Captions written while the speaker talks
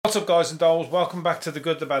What's up, guys and dolls? Welcome back to The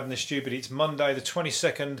Good, The Bad and The Stupid. It's Monday the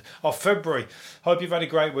 22nd of February. Hope you've had a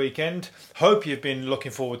great weekend. Hope you've been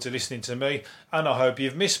looking forward to listening to me, and I hope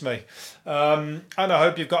you've missed me. And I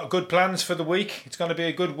hope you've got good plans for the week. It's going to be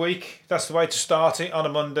a good week. That's the way to start it on a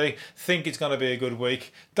Monday. Think it's going to be a good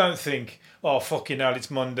week. Don't think, oh fucking hell,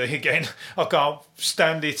 it's Monday again. I can't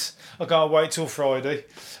stand it. I can't wait till Friday.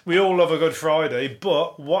 We all love a good Friday,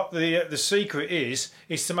 but what the secret is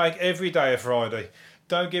to make every day a Friday.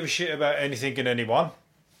 Don't give a shit about anything and anyone.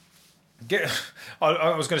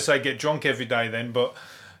 I was going to say get drunk every day then, but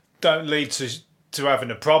don't lead to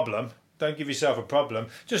having a problem. Don't give yourself a problem.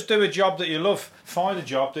 Just do a job that you love. Find a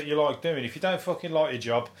job that you like doing. If you don't fucking like your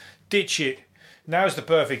job, ditch it. Now's the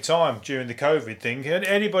perfect time during the COVID thing.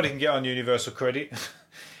 Anybody can get on universal credit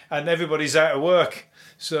and everybody's out of work.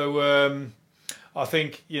 So I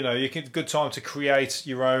think, you know, good time to create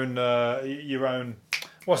your own,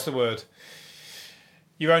 what's the word?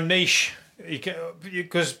 Your own niche,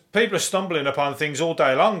 because people are stumbling upon things all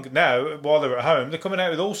day long now while they're at home. They're coming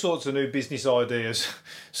out with all sorts of new business ideas.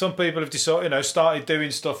 Some people have decided, started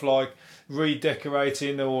doing stuff like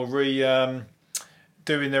redecorating or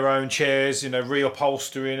doing their own chairs,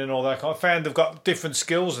 reupholstering and all that kind. I found they've got different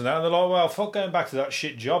skills and that, and they're like, well, fuck going back to that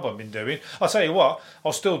shit job I've been doing. I'll tell you what,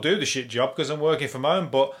 I'll still do the shit job because I'm working from home,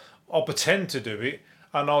 but I'll pretend to do it.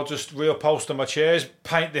 And I'll just reupholster my chairs,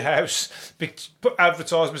 paint the house,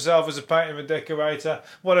 advertise myself as a painter and decorator,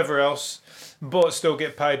 whatever else, but still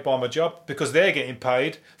get paid by my job because they're getting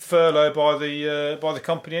paid furlough by the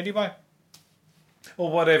company anyway,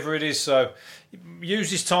 or whatever it is. So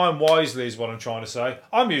use this time wisely is what I'm trying to say.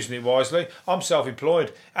 I'm using it wisely. I'm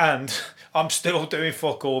self-employed and I'm still doing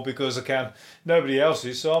fuck all because I can. Nobody else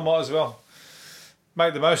is, so I might as well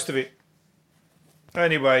make the most of it.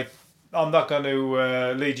 Anyway, I'm not going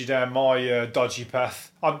to lead you down my dodgy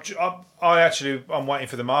path. I'm waiting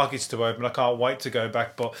for the markets to open. I can't wait to go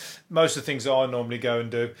back, but most of the things that I normally go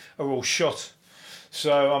and do are all shut.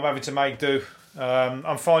 So I'm having to make do.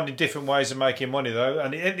 I'm finding different ways of making money though.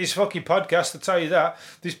 And this fucking podcast, I tell you that,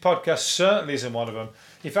 this podcast certainly isn't one of them.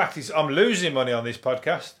 In fact, I'm losing money on this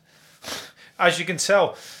podcast. As you can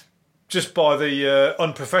tell, just by the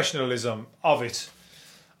unprofessionalism of it.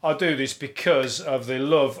 I do this because of the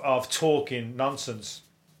love of talking nonsense.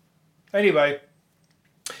 Anyway,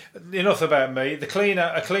 enough about me. A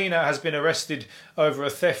cleaner has been arrested over a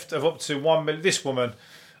theft of up to $1 million. This woman,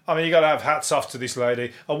 I mean, you got to have hats off to this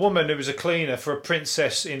lady. A woman who was a cleaner for a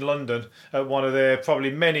princess in London at one of their probably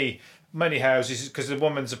many houses, because the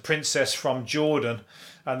woman's a princess from Jordan,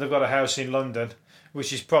 and they've got a house in London,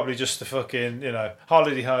 which is probably just a fucking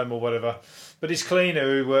holiday home or whatever. But this cleaner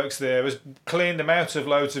who works there has cleaned them out of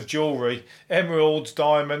loads of jewellery, emeralds,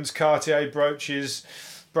 diamonds, Cartier brooches,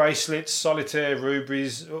 bracelets, solitaire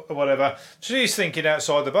rubies, or whatever. She's thinking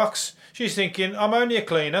outside the box. She's thinking, I'm only a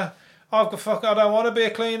cleaner. I don't want to be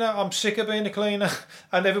a cleaner. I'm sick of being a cleaner.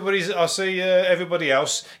 And I see everybody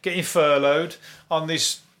else getting furloughed on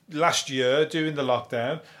this last year during the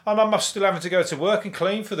lockdown, and I'm still having to go to work and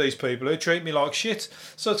clean for these people who treat me like shit.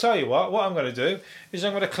 So I'll tell you what I'm going to do is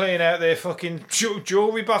I'm going to clean out their fucking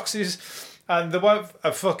jewellery boxes, and they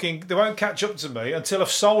won't catch up to me until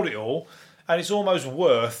I've sold it all, and it's almost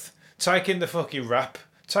worth taking the fucking rap.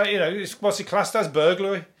 What's it classed as?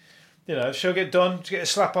 Burglary. She'll get done, she'll get a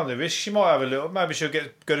slap on the wrist. She might have maybe she'll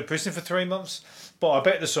go to prison for 3 months. But I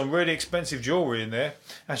bet there's some really expensive jewellery in there.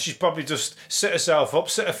 And she's probably just set herself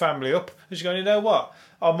up, set her family up. And she's going, you know what?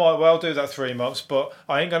 I might well do that 3 months, but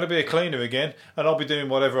I ain't going to be a cleaner again. And I'll be doing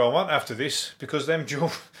whatever I want after this. Because them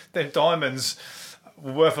diamonds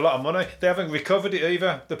were worth a lot of money. They haven't recovered it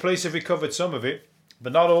either. The police have recovered some of it,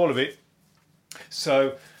 but not all of it.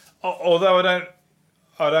 So, although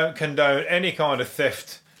I don't condone any kind of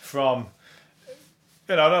theft from...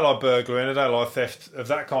 I don't like burglary and I don't like theft of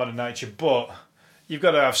that kind of nature, but... You've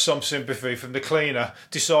got to have some sympathy from the cleaner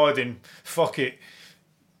deciding, fuck it,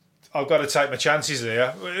 I've got to take my chances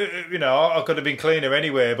here. I could have been cleaner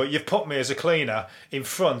anywhere, but you've put me as a cleaner in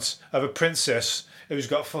front of a princess who's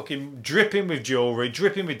got fucking dripping with jewellery,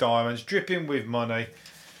 dripping with diamonds, dripping with money.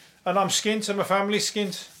 And I'm skint and my family's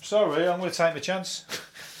skint. Sorry, I'm going to take my chance.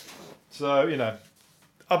 So,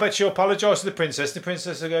 I bet she'll apologise to the princess. The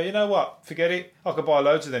princess will go, you know what, forget it. I could buy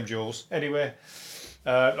loads of them jewels anywhere.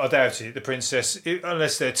 I doubt it, the princess,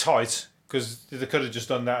 unless they're tight, because they could have just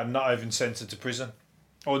done that and not even sent her to prison.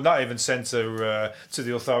 Or not even sent her to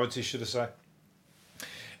the authorities, should I say.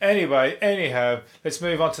 Anyhow, let's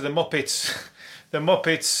move on to the Muppets. The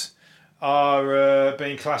Muppets are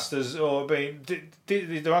being classed as, they're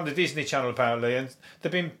on the Disney Channel apparently, and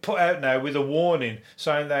they've been put out now with a warning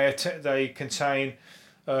saying they contain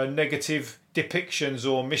negative depictions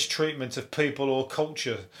or mistreatment of people or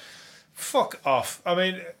culture. Fuck off. I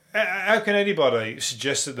mean, how can anybody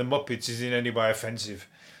suggest that the Muppets is in any way offensive?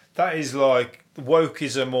 That is like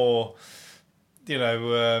wokeism or, you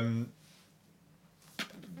know,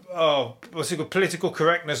 what's it called? Political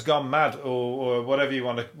correctness gone mad, or whatever you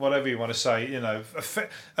want to say. You know,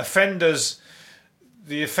 offenders.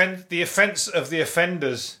 The offence of the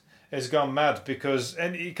offenders has gone mad because,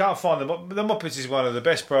 and you can't find them. The Muppets is one of the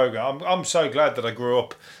best programs. I'm so glad that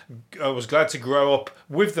I was glad to grow up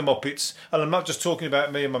with the Muppets, and I'm not just talking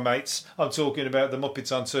about me and my mates. I'm talking about the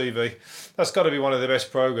Muppets on TV. That's got to be one of the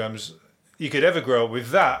best programs you could ever grow up with.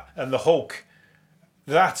 That and the Hulk.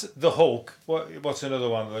 The Hulk. What's another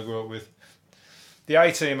one that I grew up with? The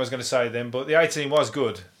A-Team. I was going to say then, but the A-Team was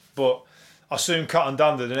good, but I soon cut and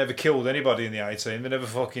done that they never killed anybody in the A-Team. They never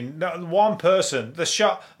fucking... Not one person. The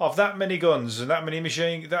shot of that many guns and that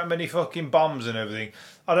many fucking bombs and everything.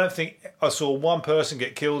 I don't think I saw one person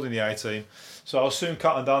get killed in the A-Team. So I was soon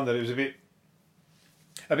cut and done that. It was a bit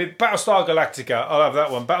Battlestar Galactica. I'll have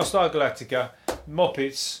that one. Battlestar Galactica,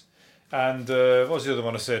 Muppets, and what was the other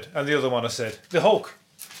one I said? And the other one I said. The Hulk.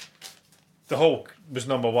 The Hulk was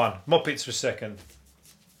number one. Muppets was second.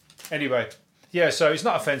 Anyway... Yeah, so it's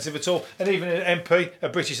not offensive at all. And even an MP, a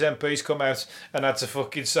British MP's come out and had to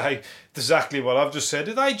fucking say exactly what I've just said.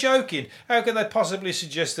 Are they joking? How can they possibly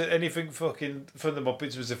suggest that anything fucking from the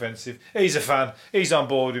Muppets was offensive? He's a fan. He's on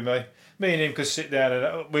board with me. Me and him could sit down and...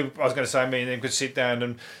 I was going to say me and him could sit down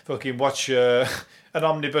and fucking watch an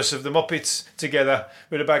omnibus of the Muppets together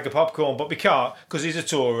with a bag of popcorn. But we can't because he's a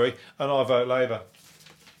Tory and I vote Labour.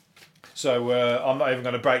 So I'm not even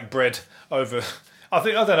going to break bread over... I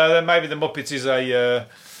don't know. Maybe the Muppets is a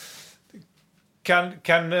can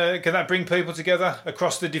that bring people together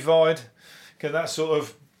across the divide? Can that sort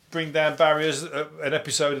of bring down barriers? An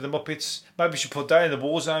episode of the Muppets. Maybe we should put that in the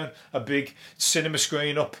war zone. A big cinema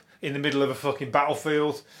screen up in the middle of a fucking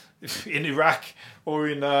battlefield in Iraq or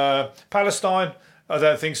in Palestine. I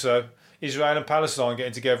don't think so. Israel and Palestine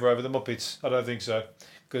getting together over the Muppets. I don't think so.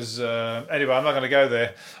 Because anyway, I'm not going to go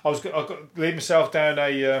there. I've got to lead myself down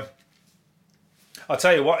a. I'll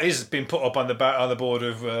tell you what is been put up on the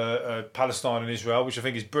border of Palestine and Israel, which I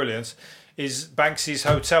think is brilliant, is Banksy's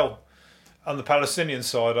Hotel on the Palestinian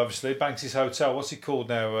side. Obviously, Banksy's Hotel. What's it called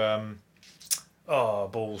now?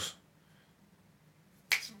 Balls.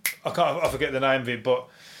 I forget the name of it, but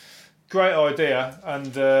great idea,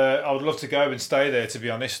 and I would love to go and stay there. To be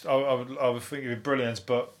honest, I would think it'd be brilliant.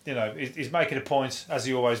 But you know, he's making a point as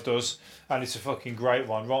he always does, and it's a fucking great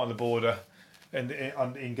one right on the border. In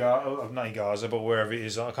Gaza, not in Gaza, but wherever it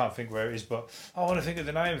is, I can't think where it is, but I want to think of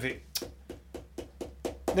the name of it.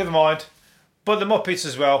 Never mind. But the Muppets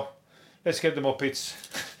as well. Let's get the Muppets.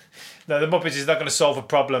 No, the Muppets is not going to solve a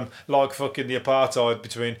problem like fucking the apartheid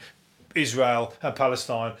between Israel and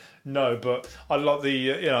Palestine. No, but I like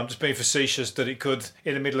the, I'm just being facetious that it could,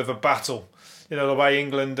 in the middle of a battle, you know, the way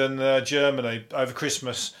England and Germany over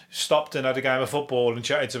Christmas stopped and had a game of football and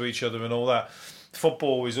chatted to each other and all that.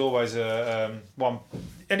 Football is always one.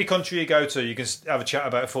 Any country you go to, you can have a chat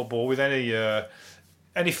about football with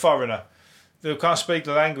any foreigner. They can't speak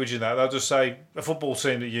the language in that. They'll just say a football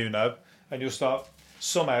team that you know, and you'll start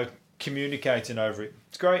somehow communicating over it.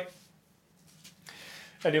 It's great.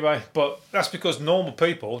 Anyway, but that's because normal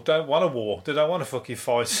people don't want a war. They don't want to fucking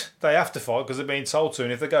fight. They have to fight because they're being told to,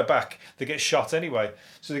 and if they go back, they get shot anyway.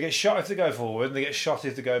 So they get shot if they go forward, and they get shot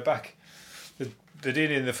if they go back. They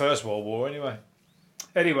did in the First World War anyway.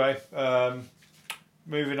 Anyway,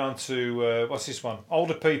 moving on to, what's this one?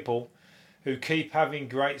 Older people who keep having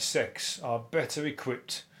great sex are better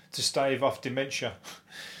equipped to stave off dementia.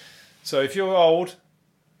 So if you're old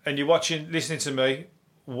and you're listening to me,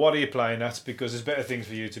 what are you playing at? Because there's better things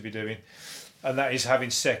for you to be doing. And that is having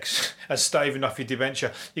sex and staving off your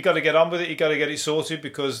dementia. You've got to get on with it. You've got to get it sorted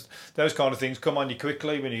because those kind of things come on you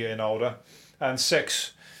quickly when you're getting older. And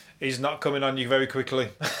sex is not coming on you very quickly.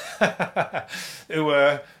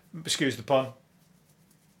 Excuse the pun.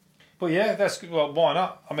 But yeah, why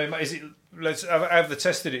not? I mean, have they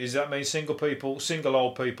tested it? Does that mean single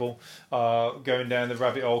old people are going down the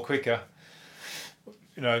rabbit hole quicker?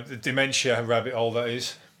 You know, the dementia rabbit hole, that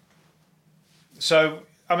is. So,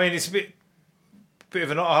 I mean, it's a bit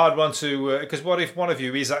of a not a hard one to, because what if one of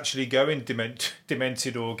you is actually going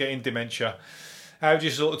demented or getting dementia? How do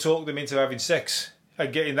you sort of talk them into having sex?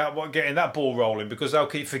 And getting that ball rolling, because they'll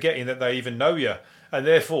keep forgetting that they even know you, and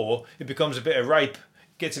therefore it becomes a bit of rape,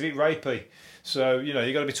 gets a bit rapey. So you know,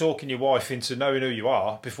 you've got to be talking your wife into knowing who you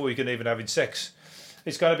are before you can even having sex.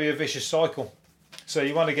 It's going to be a vicious cycle. So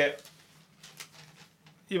you want to get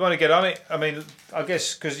on it. I mean, I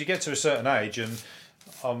guess because you get to a certain age, and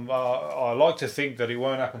I like to think that it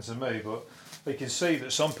won't happen to me, but you can see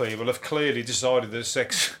that some people have clearly decided that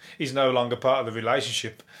sex is no longer part of the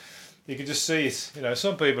relationship. You can just see it. You know,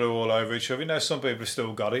 some people are all over each other. You know, some people have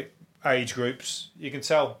still got it. Age groups, you can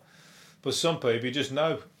tell. But some people, you just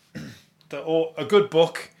know. Or a good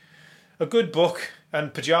book,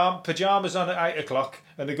 and pajamas on at 8 o'clock,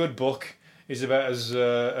 and a good book is about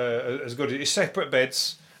as good as separate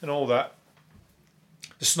beds and all that.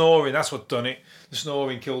 The snoring, that's what done it. The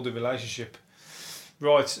snoring killed the relationship.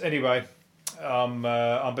 Right, anyway,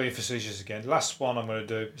 I'm being facetious again. Last one I'm going to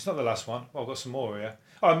do. It's not the last one. I've got some more here.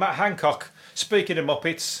 Oh, Matt HanCOCK. Speaking of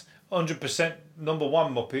Muppets, 100% number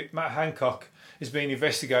one Muppet, Matt HanCOCK, is being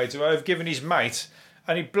investigated. I've given his mate,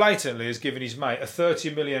 and he blatantly has given his mate a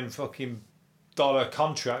 $30 million fucking dollar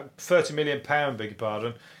contract, £30 million, beg your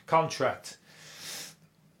pardon, contract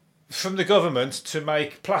from the government to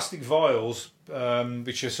make plastic vials,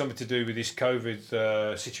 which has something to do with this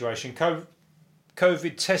COVID situation.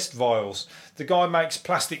 COVID test vials. The guy makes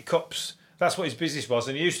plastic cups. That's what his business was,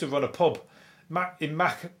 and he used to run a pub. Matt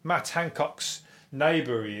HanCOCK's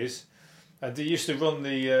neighbour he is, and they used to run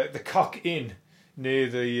the Cock Inn near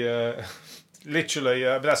the literally.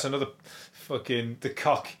 But that's another fucking the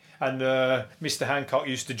Cock. And Mr. HanCOCK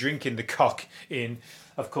used to drink in the Cock Inn,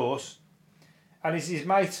 of course. And he's his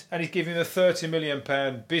mate, and he's giving him a £30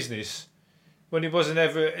 million business when he wasn't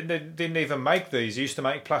ever, didn't even make these. He used to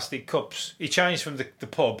make plastic cups. He changed from the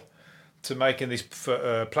pub to making this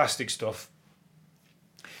plastic stuff.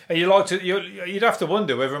 And you'd have to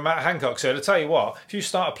wonder whether Matt HanCOCK said, "I'll tell you what, if you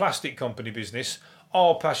start a plastic company business,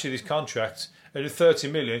 I'll pass you this contract at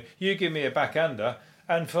 $30 million. You give me a backhander,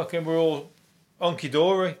 and fucking we're all hunky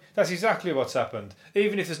dory." That's exactly what's happened.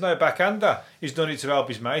 Even if there's no backhander, he's done it to help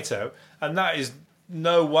his mate out, and that is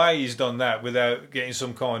no way he's done that without getting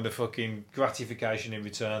some kind of fucking gratification in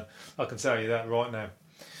return. I can tell you that right now.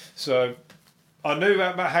 So I knew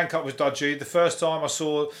that Matt HanCOCK was dodgy the first time I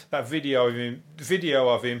saw that video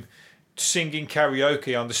of him singing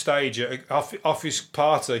karaoke on the stage at an office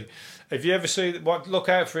party. If you ever see what, look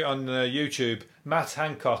out for it on YouTube. Matt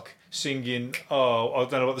HanCOCK singing. Oh, I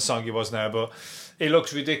don't know what the song it was now, but he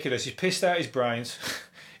looks ridiculous. He's pissed out his brains.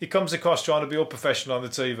 He comes across trying to be all professional on the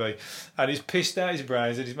TV, and he's pissed out his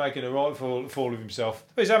brains, and he's making a right fool of himself.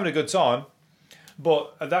 But he's having a good time.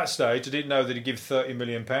 But at that stage, I didn't know that he'd give £30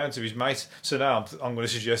 million to his mate. So now I'm going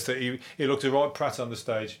to suggest that he looked a right prat on the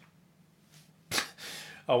stage.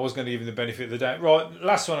 I was going to give him the benefit of the doubt. Right,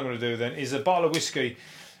 last one I'm going to do then is a bottle of whiskey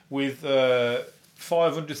with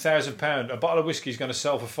 £500,000. A bottle of whiskey is going to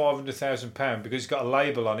sell for £500,000 because it's got a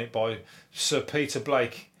label on it by Sir Peter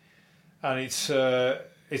Blake, and it's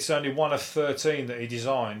only one of 13 that he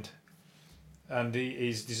designed, and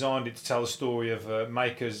he's designed it to tell the story of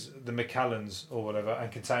makers, the Macallans or whatever, and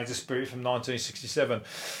contains a spirit from 1967.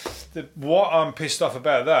 What I'm pissed off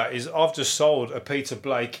about that is I've just sold a Peter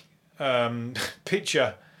Blake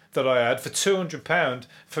picture that I had for £200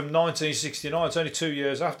 from 1969. It's only 2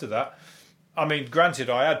 years after that. I mean, granted,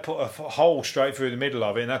 I had put a hole straight through the middle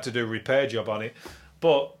of it and had to do a repair job on it,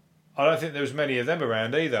 but I don't think there was many of them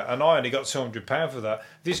around either, and I only got £200 for that.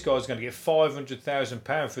 This guy's going to get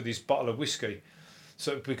 £500,000 for this bottle of whiskey,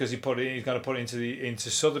 so because he's going to put it into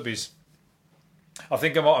Sotheby's. I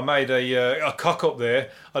think I might have made a cock up there.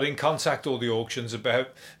 I didn't contact all the auctions about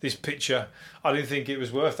this picture. I didn't think it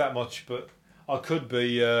was worth that much, but I could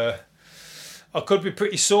be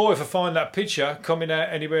pretty sore if I find that picture coming out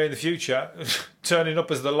anywhere in the future, turning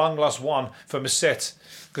up as the long lost one from a set,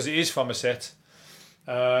 because it is from a set.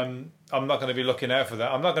 I'm not going to be looking out for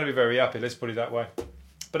that. I'm not going to be very happy, let's put it that way.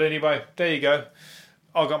 But anyway, there you go.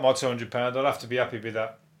 I got my £200. I'll have to be happy with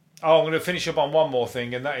that. Oh, I'm going to finish up on one more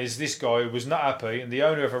thing, and that is this guy who was not happy, and the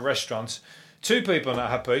owner of a restaurant. Two people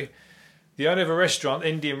not happy. The owner of a restaurant,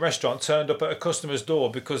 Indian restaurant, turned up at a customer's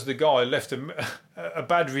door because the guy left a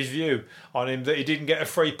bad review on him that he didn't get a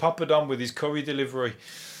free poppadom with his curry delivery.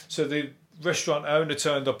 So the restaurant owner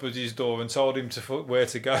turned up at his door and told him where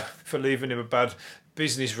to go for leaving him a bad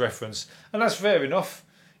business reference. And that's fair enough.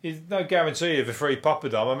 There's no guarantee of a free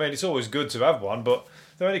poppadom. I mean, it's always good to have one, but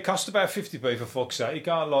they only cost about 50p for fuck's sake. You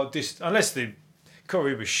can't like this unless the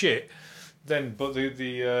curry was shit. Then, but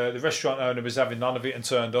the restaurant owner was having none of it and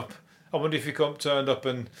turned up. I wonder if he turned up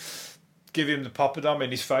and give him the poppadom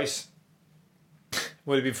in his face.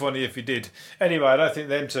 Would have been funny if he did. Anyway, I don't think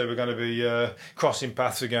them two are going to be crossing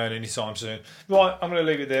paths again anytime soon. Right, I'm going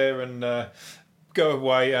to leave it there and go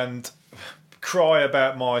away and cry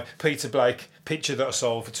about my Peter Blake picture that I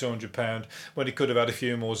sold for £200 when he could have had a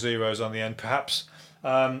few more zeros on the end, perhaps.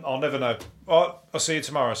 I'll never know. Right, I'll see you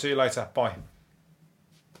tomorrow. See you later. Bye.